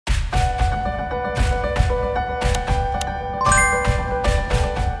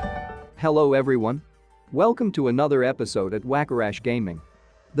Hello everyone. Welcome to another episode at wackoRash Gaming.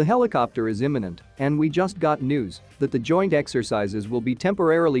 The helicopter is imminent, and we just got news that the joint exercises will be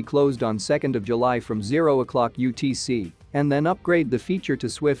temporarily closed on 2nd of July from 0 o'clock UTC, and then upgrade the feature to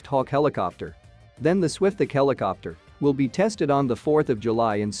Swift Hawk helicopter. Then the Swift Hawk helicopter will be tested on the 4th of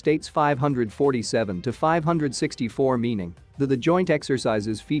July in states 547 to 564, meaning that the joint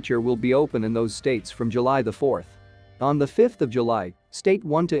exercises feature will be open in those states from July the 4th. On the 5th of July, State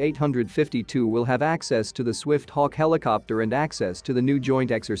 1 to 852 will have access to the Swift Hawk helicopter and access to the new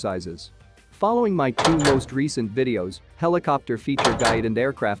joint exercises. Following my two most recent videos, Helicopter Feature Guide and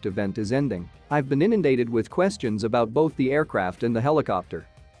Aircraft Event is ending. I've been inundated with questions about both the aircraft and the helicopter.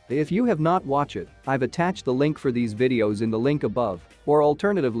 If you have not watched it, I've attached the link for these videos in the link above, or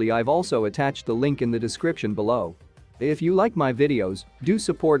alternatively I've also attached the link in the description below. If you like my videos, do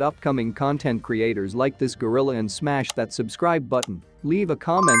support upcoming content creators like this gorilla and smash that subscribe button, leave a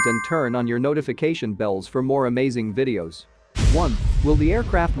comment and turn on your notification bells for more amazing videos. 1. Will the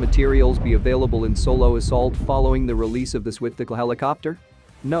aircraft materials be available in Solo Assault following the release of the Swift Hawk helicopter?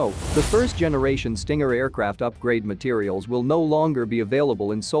 No, the first generation Stinger aircraft upgrade materials will no longer be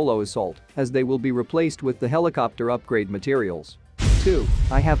available in Solo Assault, as they will be replaced with the helicopter upgrade materials. 2.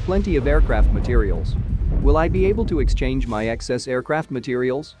 I have plenty of aircraft materials. Will I be able to exchange my excess aircraft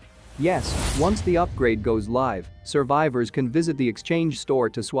materials? Yes, once the upgrade goes live, survivors can visit the exchange store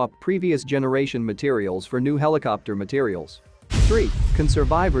to swap previous generation materials for new helicopter materials. 3. Can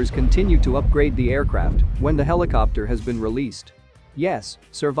survivors continue to upgrade the aircraft when the helicopter has been released? Yes,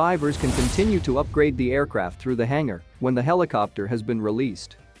 survivors can continue to upgrade the aircraft through the hangar when the helicopter has been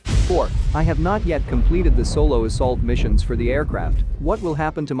released. 4. I have not yet completed the Solo Assault missions for the aircraft. What will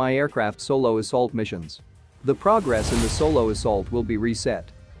happen to my aircraft Solo Assault missions? The progress in the Solo Assault will be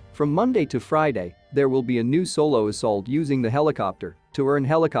reset. From Monday to Friday, there will be a new Solo Assault using the helicopter to earn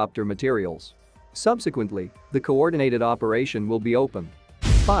helicopter materials. Subsequently, the coordinated operation will be open.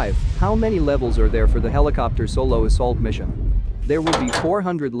 5. How many levels are there for the helicopter Solo Assault mission? There will be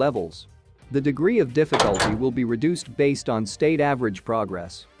 400 levels. The degree of difficulty will be reduced based on state average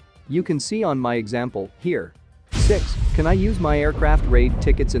progress. You can see on my example here. 6. Can I use my aircraft raid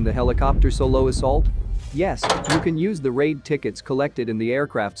tickets in the helicopter Solo Assault? Yes, you can use the raid tickets collected in the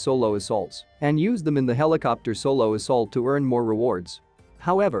aircraft Solo Assaults and use them in the helicopter Solo Assault to earn more rewards.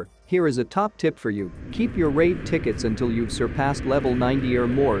 However, here is a top tip for you: keep your raid tickets until you've surpassed level 90 or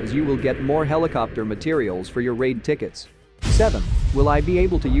more, as you will get more helicopter materials for your raid tickets. 7. Will I be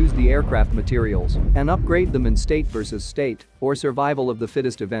able to use the aircraft materials and upgrade them in state versus state or survival of the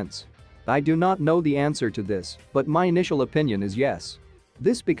fittest events? I do not know the answer to this, but my initial opinion is yes.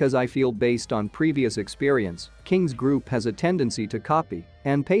 This because I feel, based on previous experience, King's Group has a tendency to copy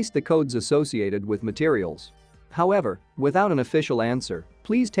and paste the codes associated with materials. However, without an official answer,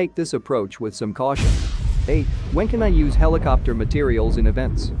 please take this approach with some caution. 8. When can I use helicopter materials in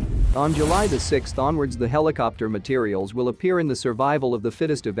events? On July the 6th onwards, the helicopter materials will appear in the Survival of the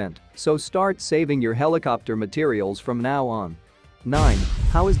Fittest event, so start saving your helicopter materials from now on. 9.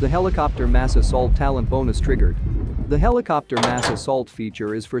 How is the helicopter mass assault talent bonus triggered? The helicopter mass assault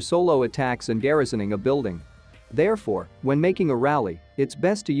feature is for solo attacks and garrisoning a building. Therefore, when making a rally, it's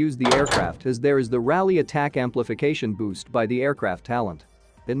best to use the aircraft, as there is the rally attack amplification boost by the aircraft talent.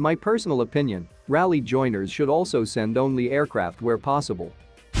 In my personal opinion, rally joiners should also send only aircraft where possible.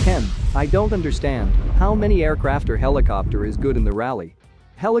 10. I don't understand how many aircraft or helicopter is good in the rally.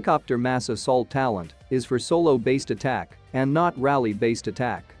 Helicopter mass assault talent is for solo-based attack and not rally-based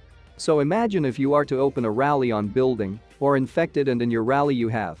attack. So imagine if you are to open a rally on building or infected, and in your rally you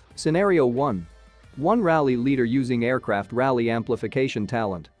have Scenario 1. One rally leader using aircraft rally amplification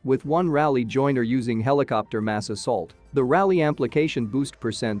talent with one rally joiner using helicopter mass assault. The rally amplification boost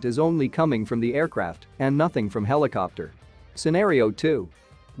percent is only coming from the aircraft and nothing from helicopter. Scenario 2.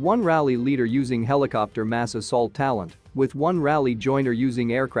 One rally leader using helicopter mass assault talent with one rally joiner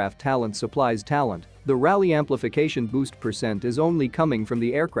using aircraft talent supplies talent. The rally amplification boost percent is only coming from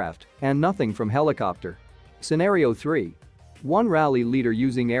the aircraft and nothing from helicopter. Scenario 3. One rally leader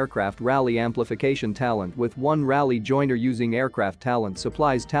using aircraft rally amplification talent with one rally joiner using aircraft talent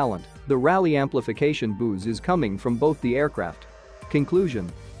supplies talent. The rally amplification boost is coming from both the aircraft.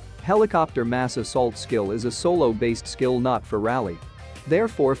 Conclusion: helicopter mass assault skill is a solo-based skill, not for rally.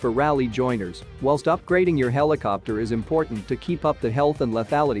 Therefore, for rally joiners, whilst upgrading your helicopter is important to keep up the health and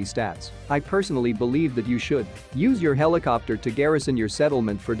lethality stats, I personally believe that you should use your helicopter to garrison your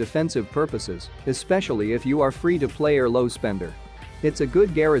settlement for defensive purposes, especially if you are free to play or low spender. It's a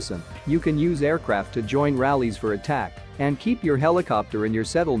good garrison. You can use aircraft to join rallies for attack and keep your helicopter in your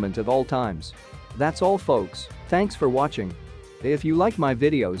settlement at all times. That's all, folks. Thanks for watching. If you like my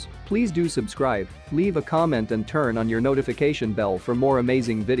videos, please do subscribe, leave a comment and turn on your notification bell for more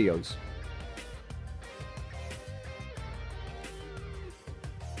amazing videos.